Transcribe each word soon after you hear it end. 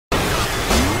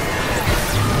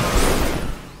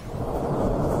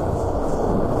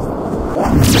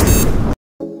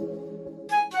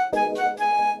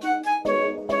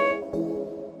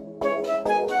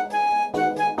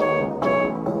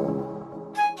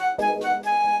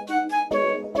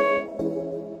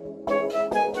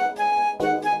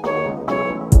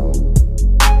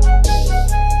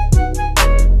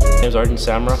is Arden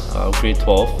Samra, grade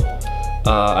 12.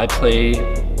 I play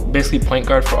basically point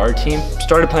guard for our team.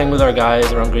 Started playing with our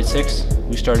guys around grade 6.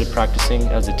 We started practicing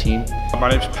as a team. My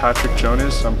name is Patrick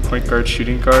Jonas. I'm point guard,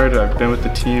 shooting guard. I've been with the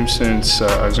team since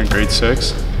I was in grade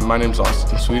 6. My name is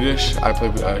Austin Swedish. I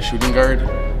play shooting guard,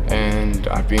 and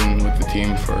I've been with the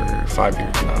team for 5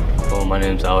 years now. Well, my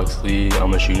name is Alex Lee.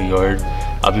 I'm a shooting guard.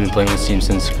 I've been playing with this team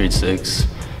since grade 6,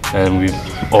 and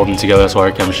we've all been together. That's why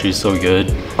our chemistry is so good.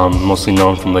 I'm mostly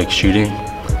known from like shooting,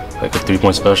 like a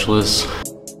 3-point specialist.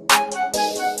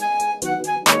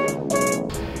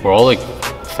 We're all like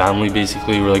family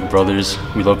basically. We're like brothers.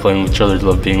 We love playing with each other,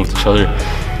 love being with each other,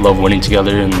 love winning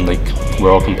together, and like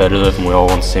we're all competitive and we all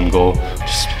want the same goal,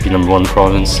 just be #1 in the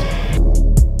province.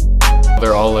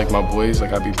 They're all like my boys.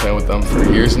 Like I've been playing with them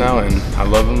for years now, and I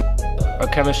love them. Our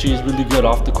chemistry is really good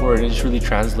off the court, and it just really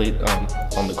translates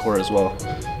on the court as well.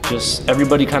 Just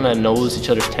everybody kind of knows each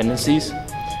other's tendencies,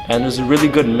 and there's a really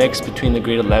good mix between the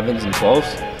grade 11s and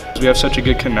 12s. We have such a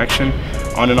good connection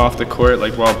on and off the court.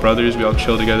 Like we're all brothers. We all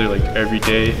chill together like every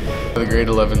day. The grade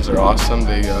 11s are awesome.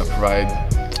 They provide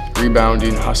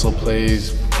rebounding, hustle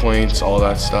plays, points, all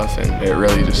that stuff, and it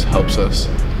really just helps us.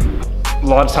 A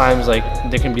lot of times, like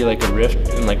there can be like a rift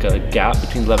and like a gap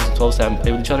between 11s and 12s that haven't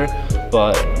played with each other.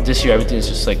 But this year, everything is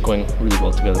just like going really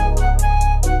well together.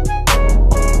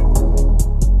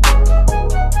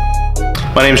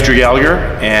 My name is Drew Gallagher,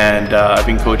 and I've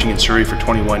been coaching in Surrey for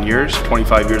 21 years,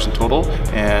 25 years in total.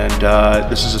 And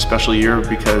this is a special year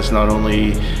because not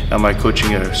only am I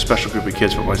coaching a special group of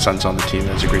kids, but my son's on the team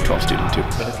as a grade 12 student too.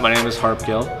 My name is Harp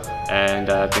Gill, and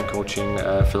I've been coaching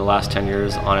for the last 10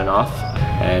 years on and off.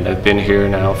 And I've been here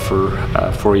now for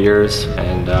 4 years,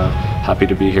 and happy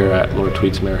to be here at Lord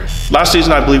Tweedsmuir. Last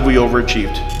season, I believe we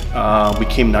overachieved. We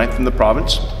came 9th in the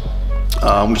province.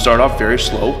 We started off very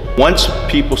slow. Once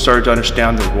people started to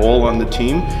understand the role on the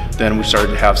team, then we started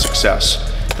to have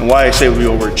success. And why I say we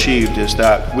overachieved is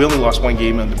that we only lost 1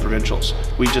 game in the provincials.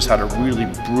 We just had a really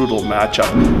brutal matchup.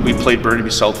 We played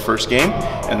Burnaby South first game,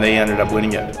 and they ended up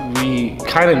winning it. We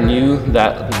kind of knew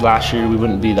that last year we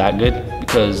wouldn't be that good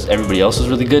because everybody else was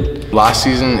really good. Last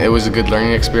season, it was a good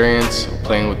learning experience,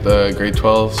 playing with the grade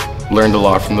 12s. Learned a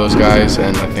lot from those guys,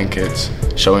 and I think it's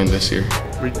showing this year.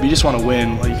 We just want to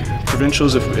win. Like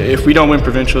provincials, if we don't win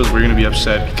provincials, we're going to be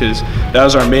upset because that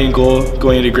was our main goal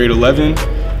going into grade 11,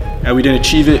 and we didn't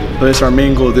achieve it. But it's our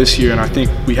main goal this year, and I think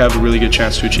we have a really good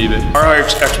chance to achieve it. Our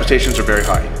expectations are very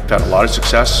high. We've had a lot of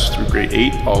success through grade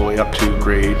 8 all the way up to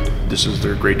this is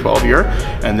their grade 12 year,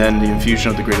 and then the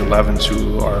infusion of the grade 11s,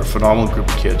 who are a phenomenal group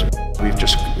of kids. We've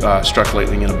just struck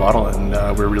lightning in a bottle, and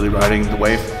we're really riding the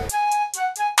wave.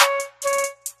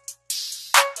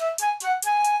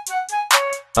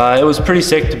 It was pretty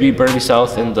sick to beat Burnaby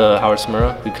South in the Howard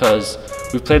Smyrna because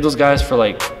we've played those guys for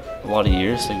like a lot of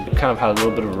years. Like, we kind of had a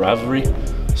little bit of a rivalry,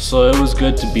 so it was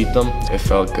good to beat them. It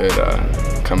felt good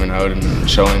coming out and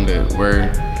showing that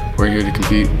we're here to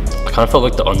compete. I kind of felt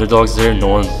like the underdogs there. No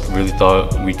one really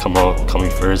thought we'd coming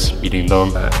first, beating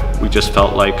them. We just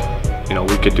felt like, you know,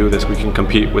 we could do this. We can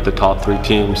compete with the top 3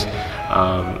 teams,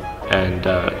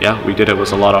 yeah, we did it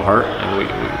with a lot of heart, and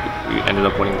we ended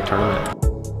up winning the tournament.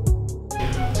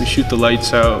 We shoot the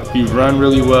lights out. We run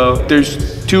really well.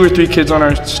 There's 2 or 3 kids on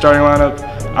our starting lineup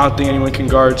I don't think anyone can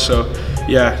guard. So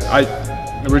yeah,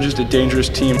 we're just a dangerous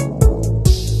team.